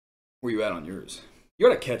Where you at on yours? You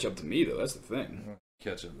gotta catch up to me though. That's the thing.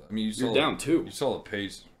 Catch up. I mean, you're down 2. You saw the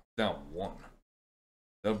pace. Down 1.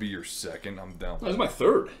 That'll be your second. I'm down. That was my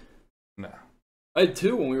 3rd. Nah. I had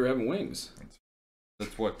 2 when we were having wings.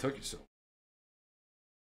 That's what took you so.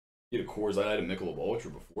 You had a Coors Light. I had a Michelob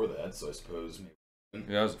Ultra before that, so I suppose maybe.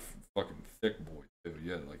 Yeah, I was a fucking thick boy too.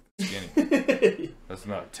 Yeah, like skinny. That's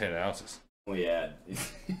not 10 ounces. Well, yeah.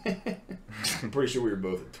 I'm pretty sure we were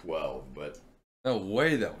both at 12, but. No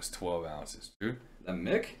way that was 12 ounces, dude. That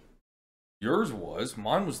Mick? Yours was.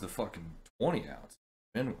 Mine was the fucking 20 ounce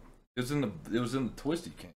minimum. It was in the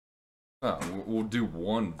twisty can. We'll do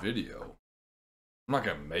one video. I'm not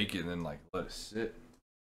gonna make it and then like let it sit.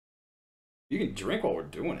 You can drink while we're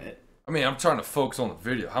doing it. I mean, I'm trying to focus on the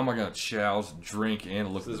video. How am I gonna chows, drink,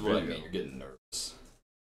 and look at the video? This is what I mean. You're getting nervous.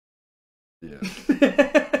 Yeah.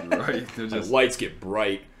 You're right. The lights get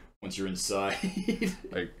bright once you're inside.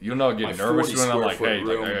 Like you're not getting nervous when I'm like, hey,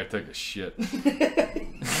 like, I gotta take a shit.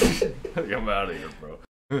 I'm out of here, bro.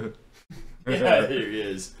 Yeah, here he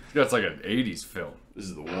is. That's like an 80s film. This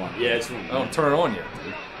is the one. Yeah, it's from. I don't turn it on yet,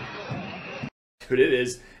 dude. But it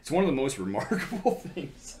is. It's one of the most remarkable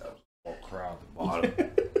things. All crowd at the bottom.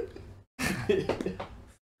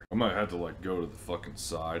 I might have to like go to the fucking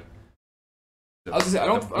side. I was gonna say, I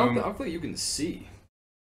don't think you can see.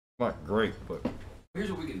 Not great, but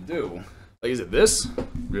here's what we can do. Like, is it this?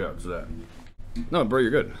 Yeah, it's that. No, bro,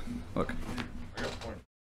 you're good. Look.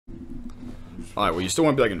 All right. Well, you still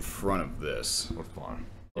want to be like in front of this. That's fine.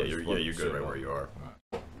 Yeah, you're good right where you are.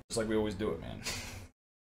 Right. Just like we always do it, man.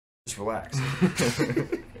 Just relax.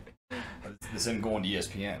 This isn't going to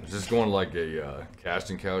ESPN. Is this going like a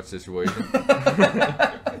casting couch situation?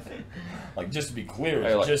 Like, just to be clear,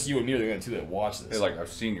 hey, like, just you and me are the only 2 that watch this. Hey, like,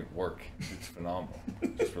 I've seen your work. It's phenomenal.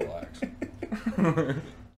 Just relax. Like,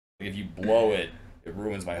 if you blow it, it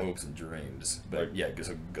ruins my hopes and dreams. But like, yeah,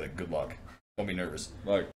 good luck. Don't be nervous.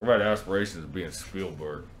 Like, I've had aspirations of being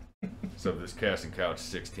Spielberg. So if this casting couch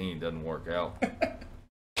 16 doesn't work out,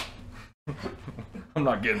 I'm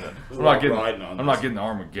not getting the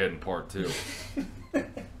Armageddon part 2.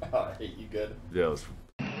 I hate you good. Yeah, let's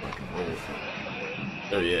fucking roll.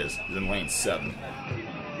 There he is. He's in lane 7.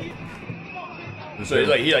 So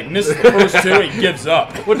he misses the first 2 and he gives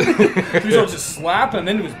up. He starts to slap and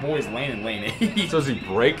then to his boy's lane in lane 8. So is he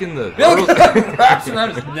breaking the... Look, that wraps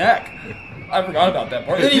around his neck. I forgot about that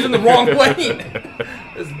part. And then he's in the wrong lane.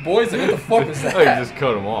 His boy's like, what the fuck was that? Oh, you just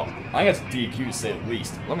cut him off. I think that's DQ to say the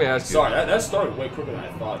least. Let me ask you... Sorry, that started way quicker than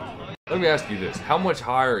I thought. Let me ask you this. How much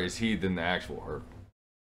higher is he than the actual hurdle?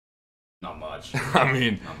 Not much. I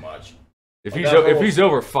mean... Not much. If he's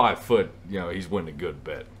over 5 foot, you know, he's winning a good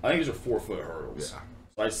bet. I think these are 4-foot hurdles. Yeah.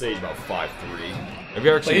 So I'd say he's about 5'3". Have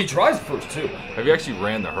you actually? Like, he tries the first 2. Have you actually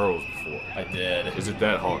ran the hurdles before? I did. Is it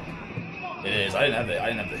that hard? It is. I didn't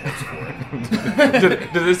have the hips for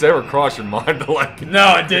it. did this ever cross your mind to like?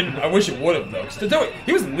 No, it didn't. I wish it would have though. Cause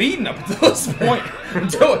he was leading up until this point,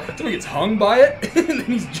 until he gets hung by it, and then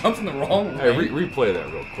he's jumped in the wrong way. Hey, replay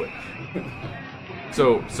that real quick.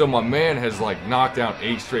 So my man has like knocked down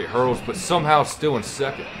 8 straight hurdles, but somehow still in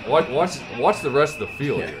second. Watch the rest of the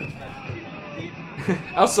field here.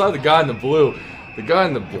 Outside the guy in the blue, the guy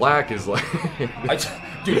in the black is like.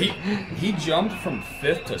 Dude, he jumped from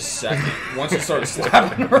 5th to 2nd once he started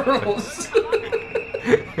slapping hurdles.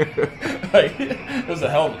 Like, it was a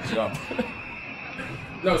hell of a jump.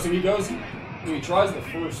 No, so he tries the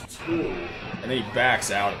first 2, and then he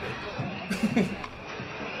backs out of it.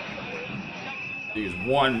 Because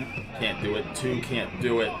 1 can't do it, 2 can't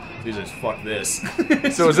do it. He says, "Fuck this."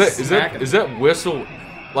 So is that whistle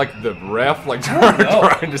like the ref like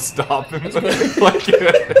trying to stop him? Like,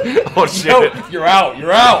 oh shit! No, you're out.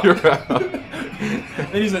 You're out. You're out.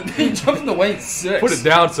 Then he jumped in the lane 6. Put it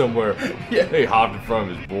down somewhere. Yeah. He hopped in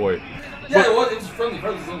front of his boy. Yeah, it was friendly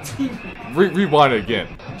for his own team. Rewind it again.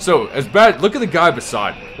 So as bad. Look at the guy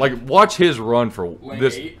beside him. Like, watch his run for lane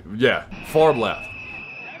this. 8? Yeah, far left.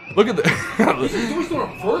 Look at the. He's doing a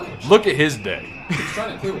vertical. Look at his day. He's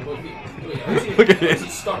trying to clear with both feet. Look at his.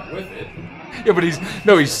 He's stuck with it. Yeah, but he's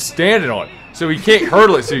standing on it, so he can't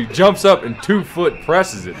hurdle it. So he jumps up and 2 foot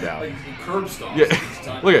presses it down. Like he curb stomps.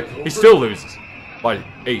 Yeah, look at he still loses by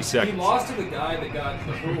 8 seconds. He lost to the guy that got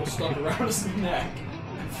the hurdle stuck around his neck,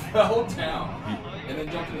 fell down, and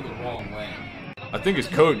then jumped into the wrong lane. I think his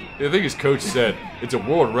coach said it's a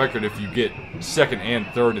world record if you get 2nd and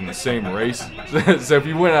 3rd in the same race. So if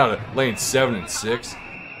you went out of lane 7 and 6,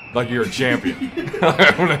 like you're a champion. He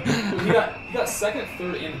got 2nd,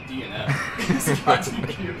 3rd, and DNF.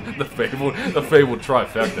 the fabled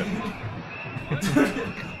trifecta.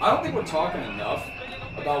 I don't think we're talking enough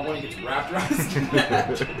about when he gets wrapped around his neck.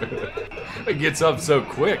 It gets up so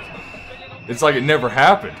quick. It's like it never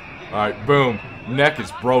happened. All right, boom, neck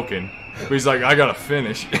is broken. But he's like, I gotta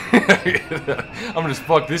finish. I'm gonna just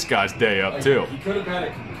fuck this guy's day up too. He could have had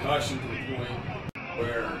a concussion to the point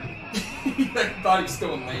where he thought he was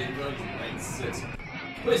still in lane. He thought he was in lane 6.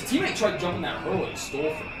 But his teammate tried jumping that hurdle and he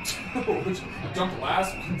stole from him. Which jumped the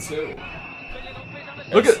last one too.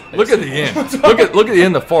 Look at the end. look at the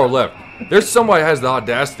end, the far left. There's somebody that has the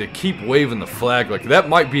audacity to keep waving the flag like that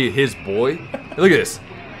might be his boy. Look at this.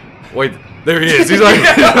 Wait, there he is. He's like,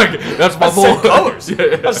 that's my boy. Same colors.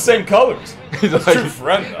 Yeah. That's the same colors. He's like, true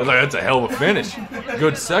friend. He's like, that's a hell of a finish.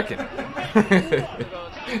 Good second.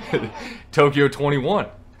 Tokyo 21.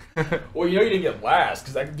 Well, you know you didn't get last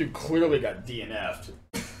because that dude clearly got DNF'd.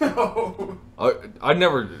 I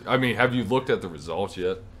never. I mean, have you looked at the results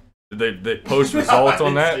yet? Did they post results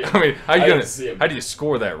on that? I mean, how do you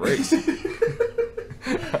score that race?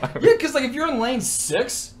 Yeah, because like if you're in lane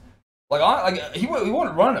 6, he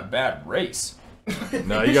wasn't running a bad race.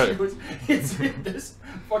 No, you got it's this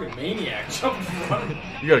fucking maniac jumping running.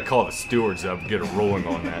 You got to call the stewards up and get a ruling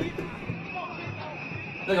on that.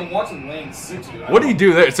 Like I'm watching lane 6, dude. What did he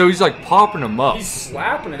do there? So he's like popping them up. He's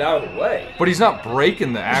slapping it out of the way. But he's not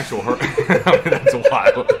breaking the actual hurdle. I mean, that's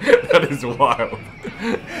wild. That is wild.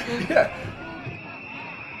 Yeah.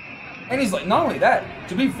 And he's like, not only that,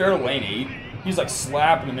 to be fair to lane 8, he's like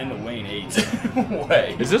slapping him into lane 8's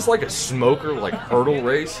way. Is this like a smoker, like hurdle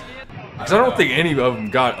race? Because I don't think any of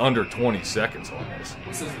them got under 20 seconds on this.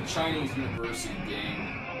 It says the Chinese university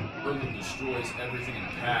game further destroys everything in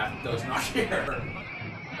path, does not care.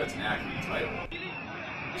 That's an accurate title.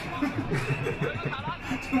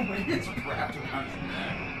 The way it's wrapped around his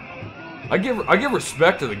neck. I give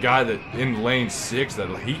respect to the guy that in lane 6 that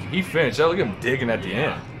he finished. I look at him digging at the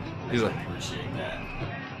end. He's like, I appreciate that.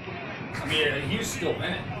 I mean, he was still in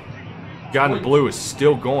it. Guy in the blue is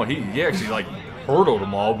still going. He actually like hurdled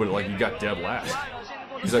them all, but like he got dead last.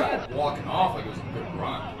 He's like kind of walking off like it was a good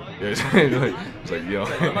run. Yeah, it's like yo.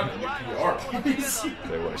 I'm not gonna do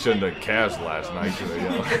PR. I shouldn't have done calves last night.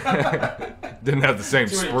 Didn't have the same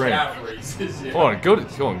sprint. Yeah. Hold on, go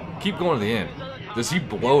on, keep going to the end. Does he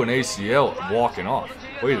blow an ACL walking off?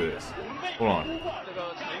 Wait a this. Hold on.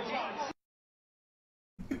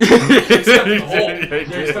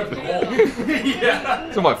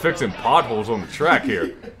 Yeah. Somebody fixing potholes on the track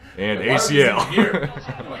here. And ACL.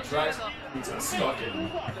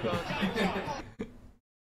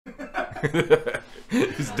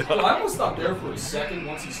 He's done. Well, I almost stopped there for a second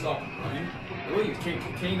once he stopped running. It really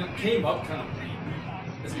came up kind of late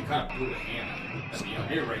as he kind of blew a hand.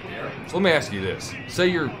 Here, right there. So let me ask you this: say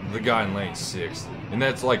you're the guy in lane 6, and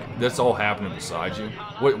that's all happening beside you.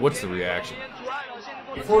 What's the reaction?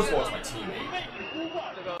 Well, first of all, it's my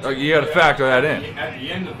teammate. You got to factor that in. At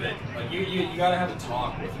the end of it, like you gotta have a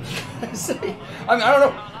talk with him. I mean, I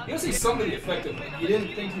don't know. You say something to the effect of like, you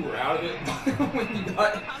didn't think you were out of it when you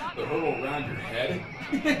got the hurdle around your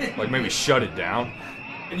head. Like maybe shut it down.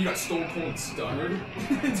 And you got stone cold stunned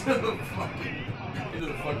into the fucking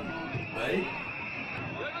way.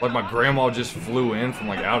 Like my grandma just flew in from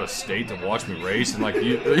like out of state to watch me race, and like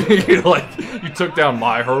you took down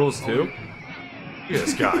my hurdles too. Look at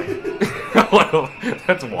this guy.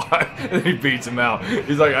 That's why. And he beats him out.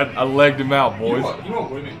 He's like, I legged him out, boys. You know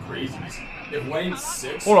what would have been crazy? If lane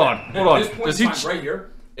 6. Hold on. This point Does he right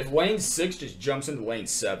here? If lane 6 just jumps into lane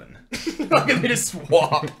 7, like they just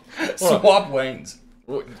swap lanes.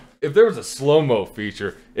 If there was a slow-mo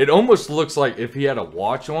feature, it almost looks like if he had a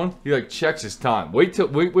watch on, he like checks his time. Wait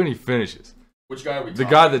when he finishes. Which guy are we talking?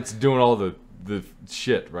 The guy that's doing all the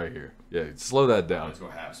shit right here. Yeah, slow that down. Let's go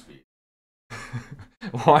half speed.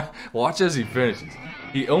 Watch as he finishes.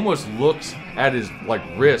 He almost looks at his like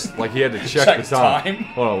wrist like he had to check the time.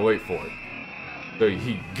 Hold on, wait for it. So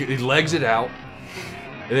he legs it out,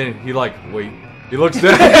 and then he like wait. He looks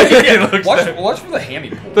down. Watch for the hammy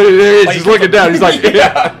pull. There he is. He's looking down. He's like,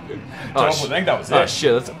 yeah. I think that was it. Oh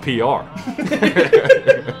shit, that's a PR.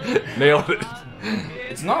 Nailed it.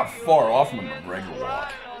 It's not far off from a McGregor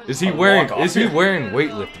walk. Is he wearing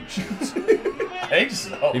weightlifting shoes? I think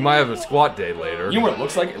so. He might have a squat day later. You know what it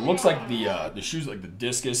looks like? It looks like the shoes, like the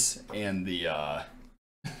discus and the.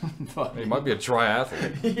 He might be a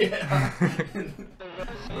triathlete. Yeah.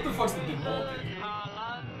 What the fuck's the big ball thing?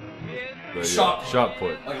 Shot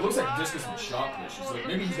put. Like it looks like discus and shot push. It's like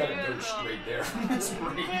maybe he's got it very straight there from this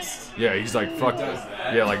race. Yeah, he's like fuck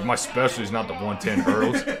that. Yeah, like my specialty is not the 110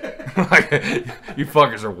 hurdles. Like you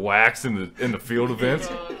fuckers are waxed in the field events.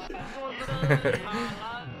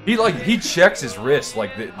 He checks his wrist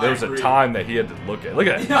like there's a time that he had to look at. Look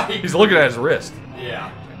at that. He's looking at his wrist.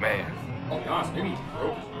 Yeah. Man. I'll be honest, maybe he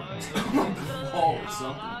broke his wrist. Like the fall or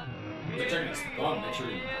something. He's checking his thumb, make sure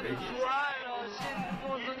he didn't break it.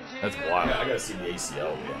 That's wild. I gotta see the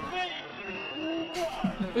ACL again.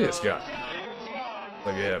 Look at this guy.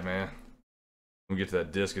 Like, yeah, man. We get to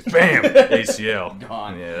that discus. Bam! ACL.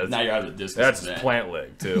 Gone. Yeah, now you're out of the distance. that's plant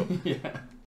leg, too. Yeah.